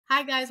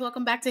Hi guys,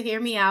 welcome back to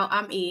Hear Me Out.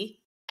 I'm E.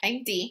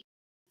 I'm D.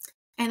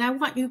 And I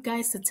want you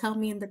guys to tell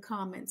me in the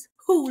comments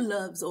who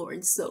loves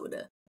orange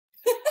soda.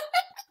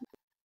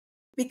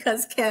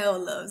 Because Kel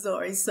loves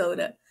orange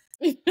soda.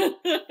 Is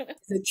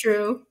it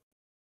true?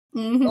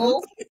 Mm-hmm.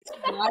 Oh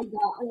my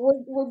god,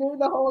 we're doing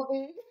the whole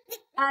thing.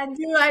 I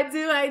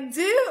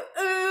do.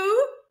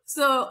 Ooh.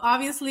 So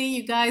obviously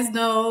you guys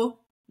know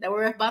that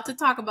we're about to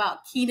talk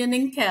about Kenan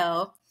and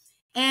Kel.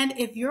 And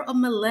if you're a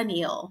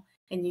millennial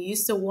and you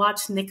used to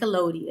watch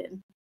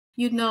Nickelodeon,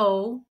 you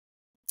know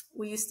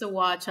we used to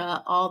watch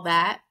All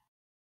That.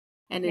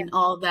 And in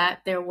All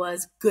That, there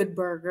was Good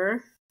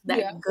Burger,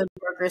 Good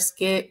Burger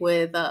skit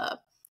with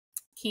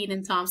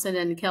Kenan Thompson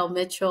and Kel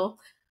Mitchell.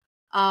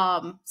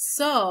 And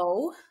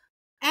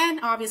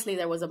obviously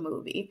there was a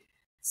movie.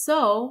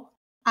 So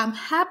I'm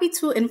happy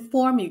to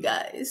inform you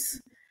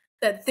guys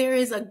that there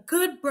is a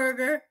Good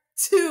Burger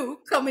 2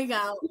 coming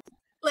out.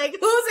 Like,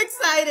 who's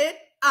excited?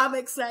 I'm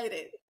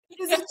excited.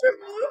 Is it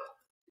true?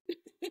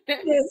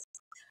 Yes.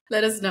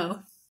 Let us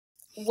know.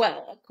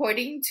 Well,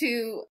 according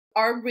to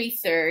our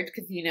research,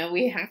 because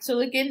we have to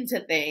look into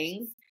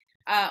things.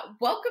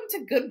 Welcome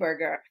to Good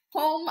Burger,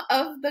 home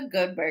of the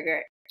Good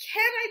Burger.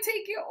 Can I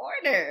take your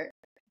order?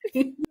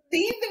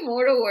 These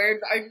immortal words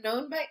are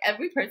known by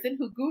every person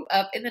who grew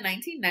up in the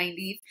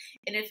 1990s,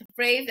 and it's a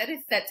phrase that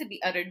is set to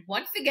be uttered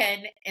once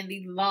again in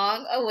the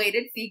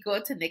long-awaited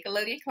sequel to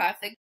Nickelodeon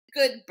classic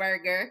Good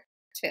Burger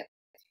 2.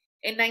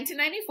 In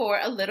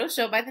 1994, a little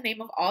show by the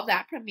name of All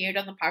That premiered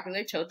on the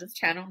popular children's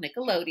channel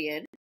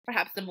Nickelodeon.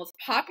 Perhaps the most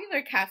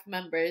popular cast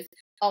members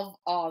of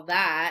All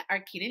That are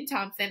Kenan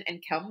Thompson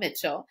and Kel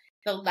Mitchell,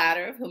 the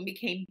latter of whom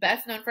became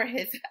best known for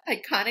his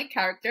iconic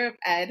character of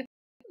Ed.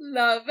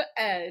 Love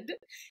Ed,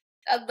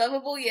 a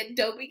lovable yet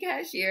dopey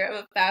cashier of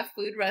a fast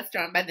food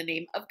restaurant by the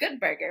name of Good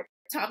Burger.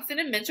 Thompson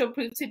and Mitchell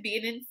proved to be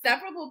an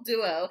inseparable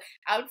duo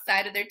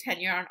outside of their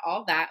tenure on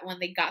All That when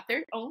they got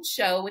their own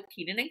show with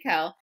Kenan and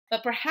Kel.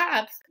 But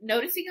perhaps,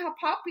 noticing how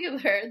popular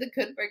the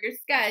Good Burger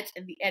sketch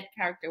and the Ed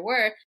character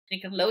were,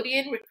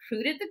 Nickelodeon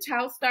recruited the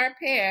child star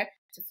pair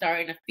to star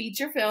in a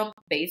feature film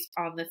based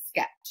on the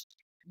sketch.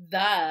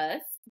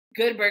 Thus,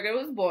 Good Burger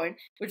was born,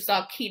 which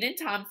saw Kenan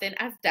Thompson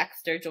as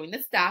Dexter join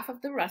the staff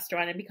of the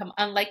restaurant and become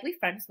unlikely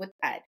friends with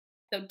Ed.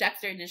 Though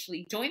Dexter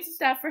initially joins the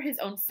staff for his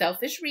own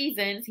selfish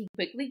reasons, he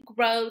quickly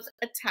grows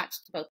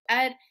attached to both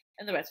Ed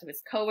and the rest of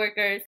his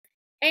coworkers,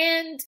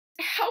 and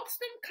helps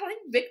them claim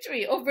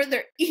victory over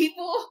their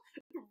evil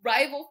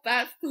rival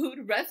fast food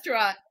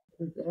restaurant,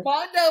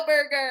 Mondo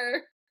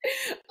Burger.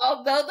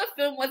 Although the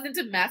film wasn't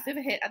a massive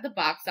hit at the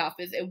box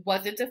office, it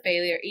wasn't a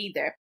failure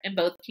either, and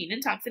both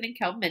Kenan Thompson and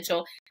Kel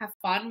Mitchell have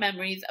fond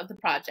memories of the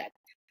project.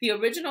 The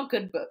original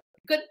Good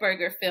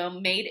Burger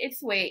film made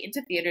its way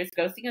into theaters,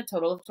 grossing a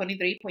total of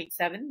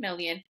 $23.7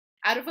 million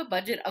out of a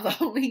budget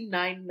of only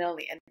 $9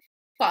 million.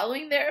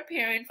 Following their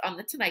appearance on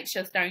The Tonight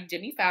Show starring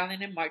Jimmy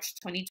Fallon in March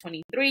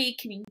 2023,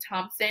 Kenan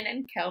Thompson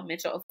and Kel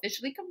Mitchell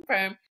officially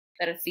confirmed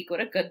that a sequel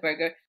to Good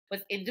Burger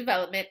was in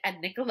development at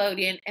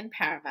Nickelodeon and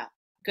Paramount.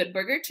 Good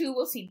Burger 2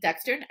 will see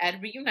Dexter and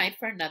Ed reunite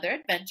for another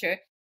adventure,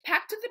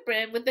 packed to the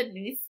brim with a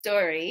new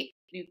story,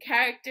 new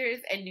characters,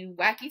 and new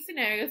wacky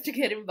scenarios to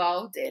get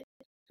involved in.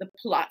 The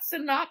plot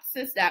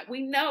synopsis that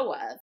we know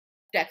of: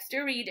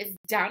 Dexter Reed is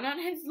down on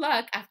his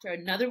luck after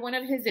another one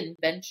of his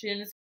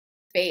inventions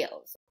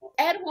fails.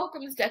 Ed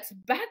welcomes Dex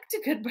back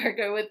to Good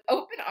Burger with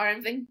open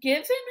arms and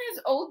gives him his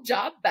old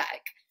job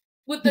back.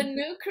 With the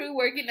new crew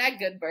working at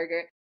Good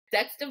Burger,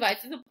 Dex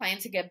devises a plan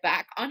to get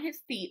back on his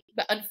feet,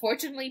 but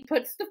unfortunately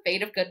puts the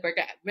fate of Good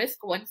Burger at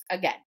risk once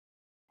again.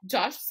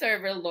 Josh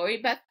Server,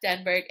 Lori Beth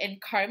Denberg, and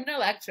Carmen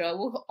Electra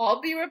will all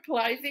be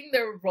reprising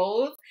their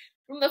roles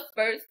from the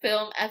first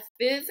film as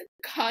Fizz,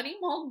 Connie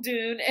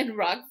Muldoon, and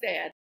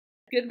Roxanne.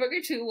 Good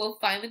Burger 2 will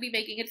finally be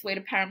making its way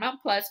to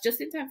Paramount Plus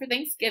just in time for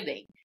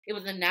Thanksgiving. It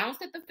was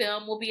announced that the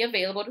film will be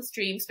available to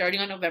stream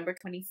starting on November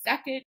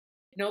 22nd.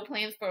 No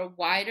plans for a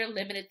wide or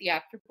limited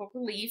theatrical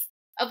release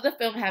of the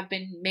film have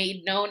been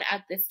made known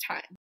at this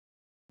time.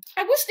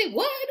 I wish they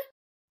would.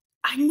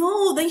 I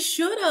know, they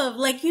should have.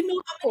 Like, how many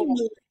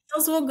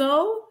millennials will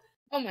go?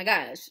 Oh my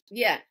gosh.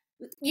 Yeah.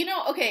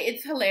 Okay,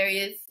 it's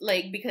hilarious,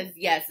 because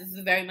yes, this is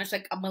very much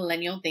like a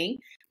millennial thing,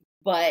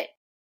 but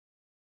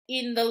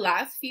in the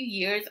last few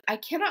years, I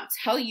cannot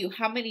tell you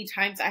how many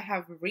times I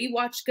have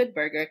rewatched Good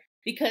Burger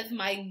because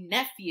my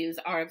nephews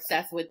are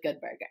obsessed with Good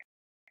Burger.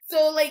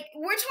 So,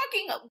 we're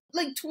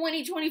talking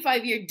 20,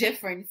 25-year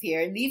difference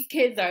here. And these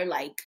kids are,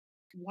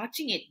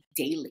 watching it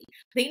daily.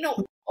 They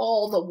know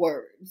all the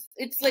words.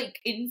 It's,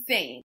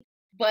 insane.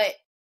 But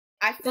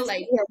I feel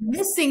like we're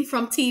missing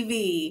from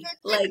TV.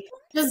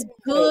 Just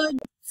good,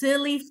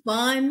 silly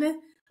fun.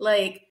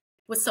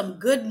 With some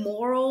good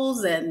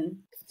morals and,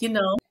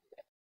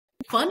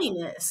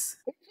 funniness.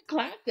 It's a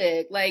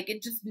classic.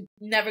 It just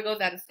never goes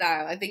out of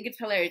style. I think it's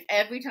hilarious.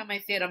 Every time I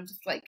see it, I'm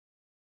just like,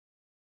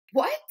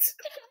 what?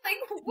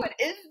 What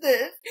is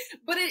this?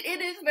 But it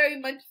is very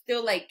much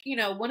still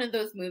one of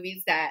those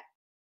movies that,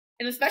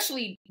 and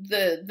especially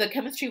the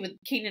chemistry with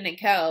Kenan and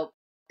Kel,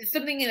 is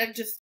something that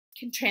just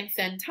can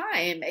transcend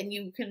time and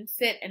you can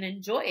sit and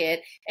enjoy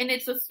it. And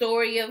it's a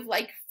story of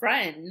like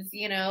friends,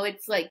 you know,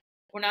 it's like,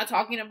 we're not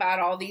talking about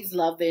all these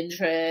love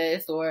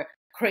interests or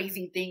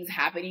crazy things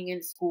happening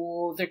in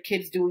schools or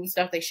kids doing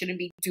stuff they shouldn't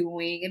be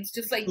doing. It's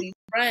just like these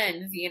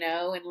friends, you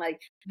know, and like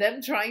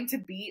them trying to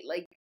beat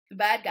like the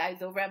bad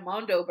guys over at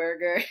Mondo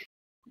Burger.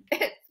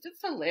 It's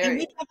just hilarious. And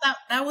we thought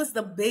that was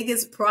the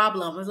biggest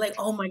problem. It was like,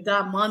 oh my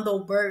God, Mondo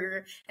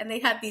Burger. And they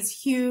had these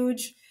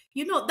huge,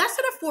 you know, that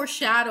sort of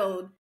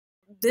foreshadowed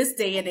this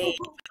day and age.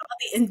 All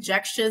the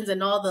injections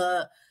and all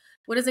the,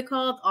 what is it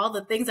called? All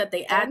the things that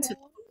they add to the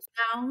food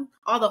now,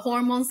 all the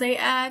hormones they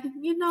add.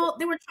 You know,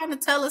 they were trying to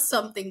tell us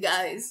something,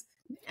 guys.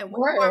 And we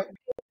weren't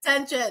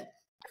paying attention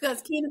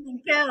because Kenan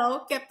and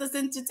Kel kept us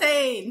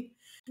entertained.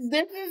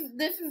 This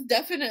is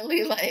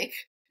definitely like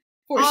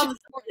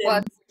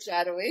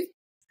foreshadowing.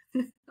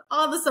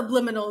 All the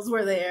subliminals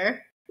were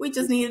there. We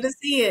just needed to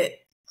see it.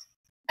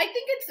 I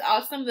think it's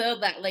awesome though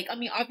that like, I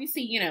mean,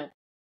 obviously, you know,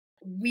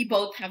 we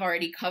both have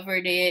already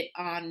covered it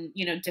on,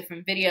 you know,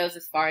 different videos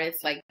as far as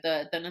like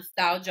the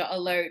nostalgia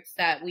alerts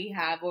that we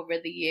have over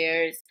the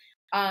years.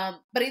 But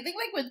I think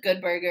like with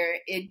Good Burger,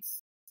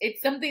 it's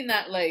something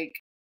that like,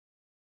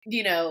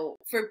 you know,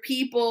 for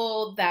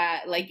people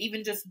that like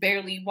even just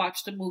barely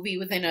watched the movie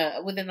within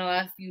the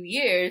last few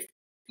years,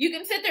 you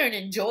can sit there and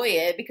enjoy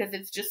it because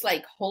it's just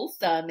like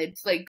wholesome.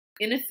 It's like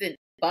innocent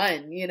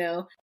fun, you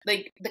know,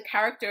 like the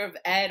character of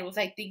Ed was,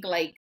 I think,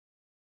 like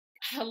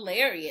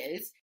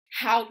hilarious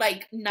how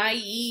like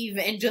naive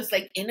and just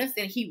like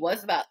innocent he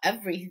was about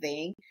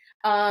everything.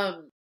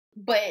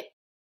 But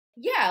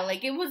yeah,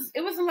 like it was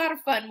a lot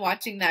of fun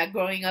watching that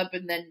growing up,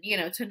 and then, you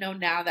know, to know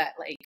now that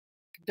like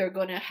they're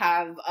gonna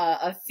have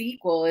a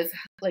sequel is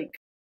like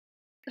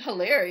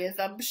hilarious.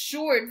 I'm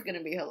sure it's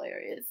gonna be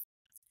hilarious.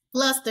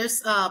 Plus,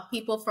 there's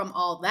people from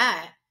all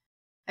that.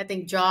 I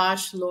think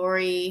Josh,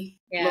 Lori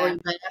Beth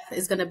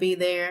is gonna be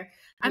there.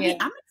 I mean,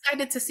 I'm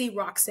excited to see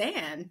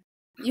Roxanne.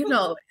 You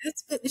know,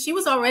 she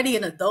was already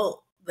an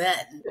adult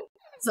then,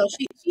 so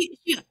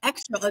she's an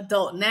extra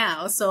adult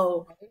now.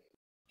 So,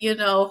 you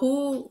know,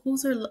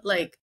 who's her,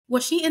 like?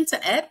 Was she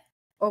into Ed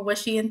or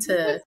was she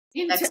into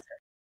Dexter?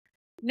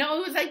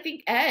 No, it was, I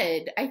think,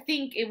 Ed. I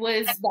think it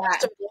was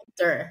that.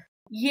 Dexter.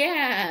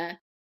 Yeah.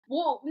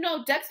 Well,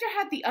 no, Dexter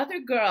had the other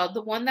girl,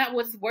 the one that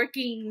was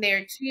working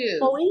there too.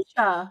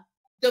 Moesha.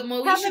 The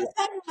Moesha.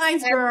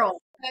 Federline's girl.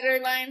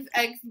 Federline's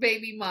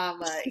ex-baby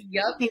mama.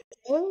 Yup.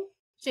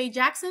 Shay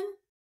Jackson?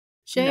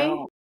 Shay?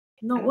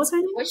 No, what's her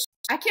name?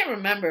 I can't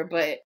remember,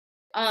 but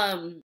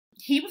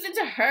he was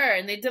into her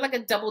and they did like a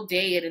double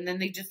date, and then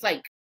they just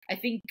like, I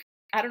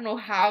don't know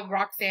how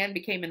Roxanne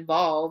became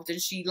involved, and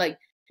she like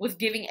was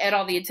giving Ed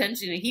all the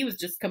attention and he was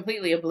just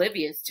completely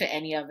oblivious to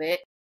any of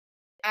it.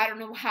 I don't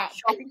know how.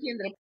 I think he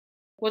ended up.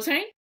 What's her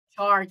name?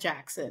 Char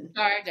Jackson.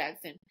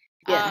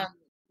 Yeah.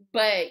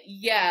 But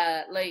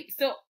yeah, like,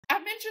 so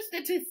I'm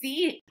interested to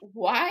see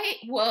why.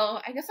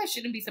 Well, I guess I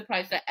shouldn't be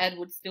surprised that Ed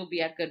would still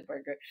be at Good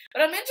Burger,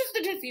 but I'm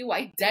interested to see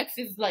why Dex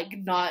is like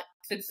not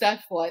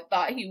successful. I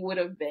thought he would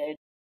have been.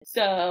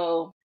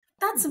 So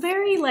that's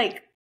very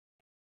like,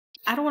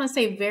 I don't want to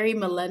say very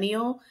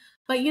millennial,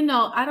 but you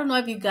know, I don't know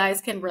if you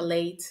guys can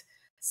relate.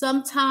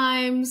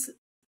 Sometimes,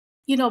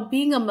 you know,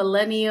 being a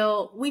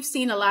millennial, we've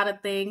seen a lot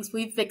of things.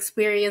 We've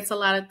experienced a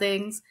lot of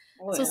things.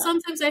 So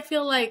sometimes I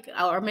feel like,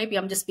 or maybe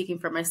I'm just speaking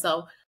for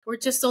myself, we're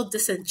just so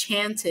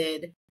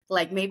disenchanted.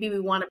 Like maybe we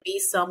want to be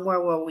somewhere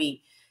where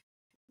we,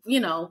 you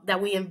know, that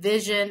we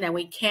envision that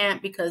we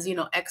can't because, you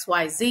know,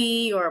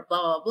 XYZ or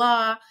blah, blah,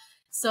 blah.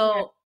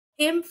 So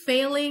him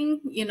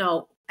failing, you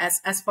know,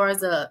 as far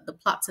as the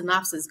plot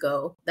synopsis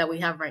go that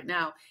we have right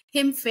now,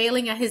 him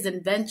failing at his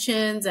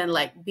inventions and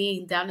like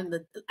being down in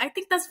the, I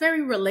think that's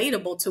very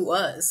relatable to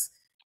us.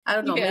 I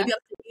don't know, maybe I'm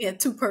taking it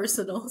too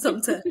personal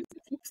sometimes.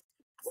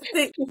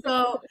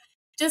 So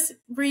just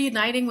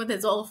reuniting with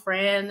his old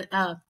friend,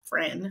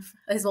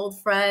 his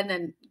old friend,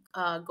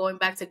 and going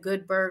back to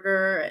Good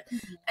Burger,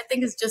 I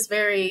think it's just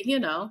very, you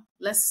know,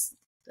 let's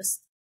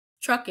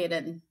truck it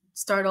and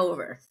start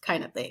over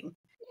kind of thing.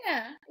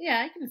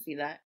 Yeah, I can see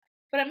that.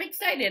 But I'm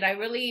excited. I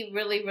really,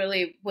 really,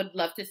 really would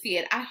love to see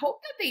it. I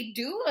hope that they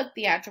do a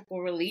theatrical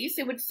release.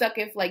 It would suck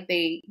if like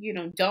they, you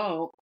know,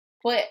 don't.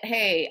 But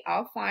hey,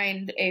 I'll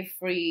find a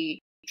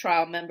free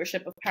trial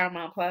membership of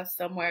Paramount Plus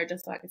somewhere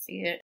just so I can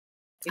see it.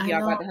 If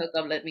y'all got the hook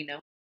up, let me know.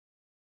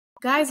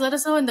 Guys, let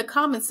us know in the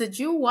comments. Did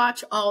you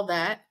watch all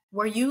that?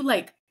 Were you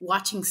like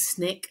watching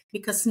Snick?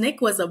 Because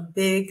Snick was a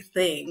big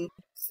thing.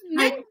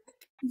 Snick?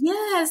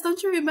 Yes,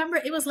 don't you remember?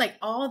 It was like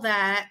all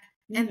that.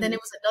 And then it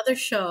was another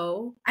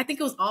show. I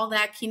think it was all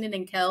that, Kenan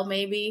and Kel,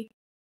 maybe.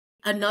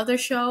 Another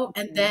show.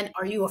 And then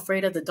Are You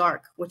Afraid of the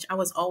Dark? Which I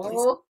was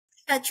always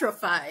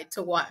petrified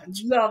to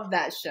watch. Love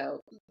that show.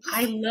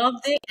 I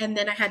loved it. And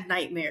then I had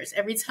nightmares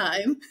every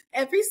time.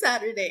 Every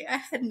Saturday, I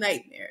had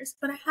nightmares.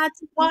 But I had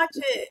to watch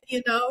it,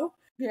 you know?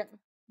 Yeah.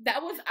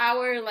 That was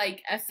our,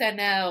 like,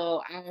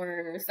 SNL,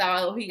 our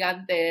Sábado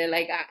Gigante.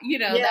 Like, you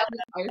know, that was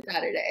our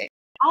Saturday.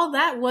 All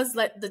that was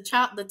like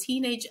the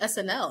teenage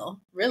SNL,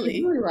 really.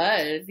 It really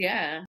was,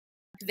 yeah.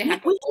 They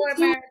have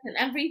performers and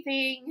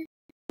everything.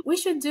 We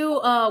should do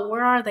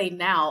Where Are They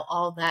Now?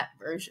 All that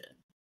version.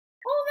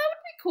 Oh, that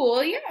would be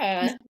cool.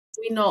 Yeah.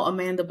 We know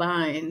Amanda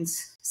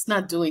Bynes is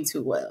not doing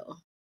too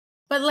well.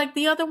 But like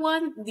the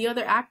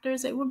other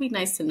actors, it would be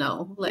nice to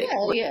know. Like,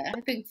 yeah,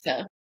 I think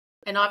so.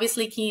 And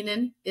obviously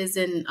Kenan is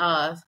in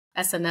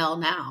SNL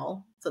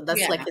now. So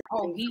that's like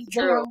he's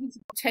the longest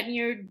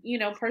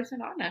tenured,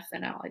 person on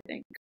SNL, I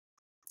think.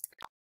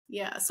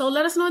 Yeah. So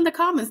let us know in the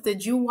comments.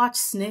 Did you watch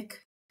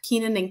Snick,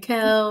 Kenan and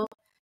Kel?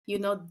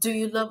 Do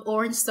you love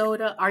orange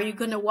soda? Are you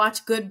gonna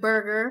watch Good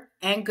Burger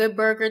and Good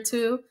Burger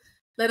 2?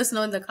 Let us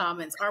know in the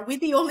comments. Are we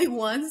the only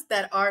ones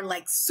that are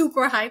like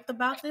super hyped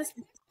about this?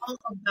 It's all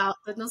about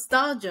the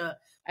nostalgia.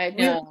 I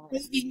know. We're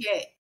taking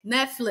it.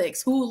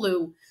 Netflix,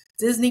 Hulu,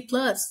 Disney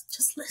Plus.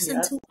 Just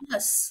listen to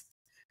us.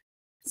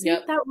 See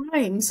if that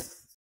rhymes.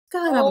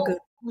 God, I'm good.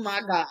 Oh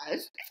my gosh.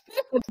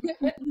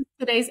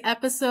 Today's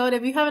episode.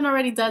 If you haven't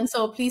already done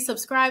so, please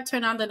subscribe,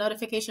 turn on the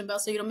notification bell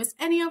so you don't miss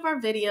any of our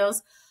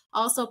videos.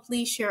 Also,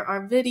 please share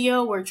our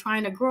video. We're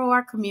trying to grow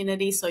our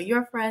community so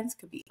your friends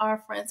could be our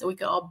friends and we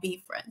can all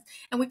be friends.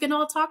 And we can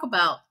all talk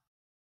about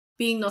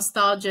being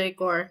nostalgic,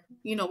 or,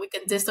 we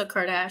can diss a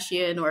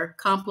Kardashian or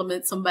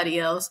compliment somebody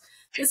else.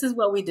 This is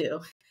what we do.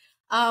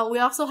 We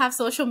also have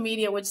social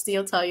media, which Dee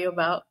will tell you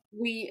about.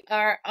 We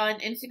are on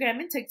Instagram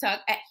and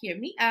TikTok at Hear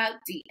Me Out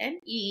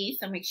DNE.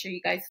 So make sure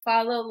you guys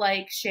follow,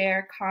 like,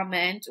 share,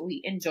 comment.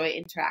 We enjoy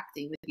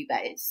interacting with you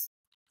guys.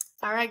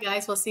 All right,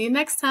 guys. We'll see you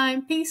next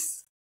time.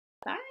 Peace.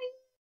 Bye.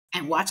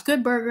 And watch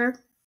Good Burger.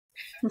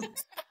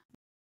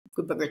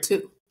 Good Burger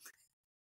 2.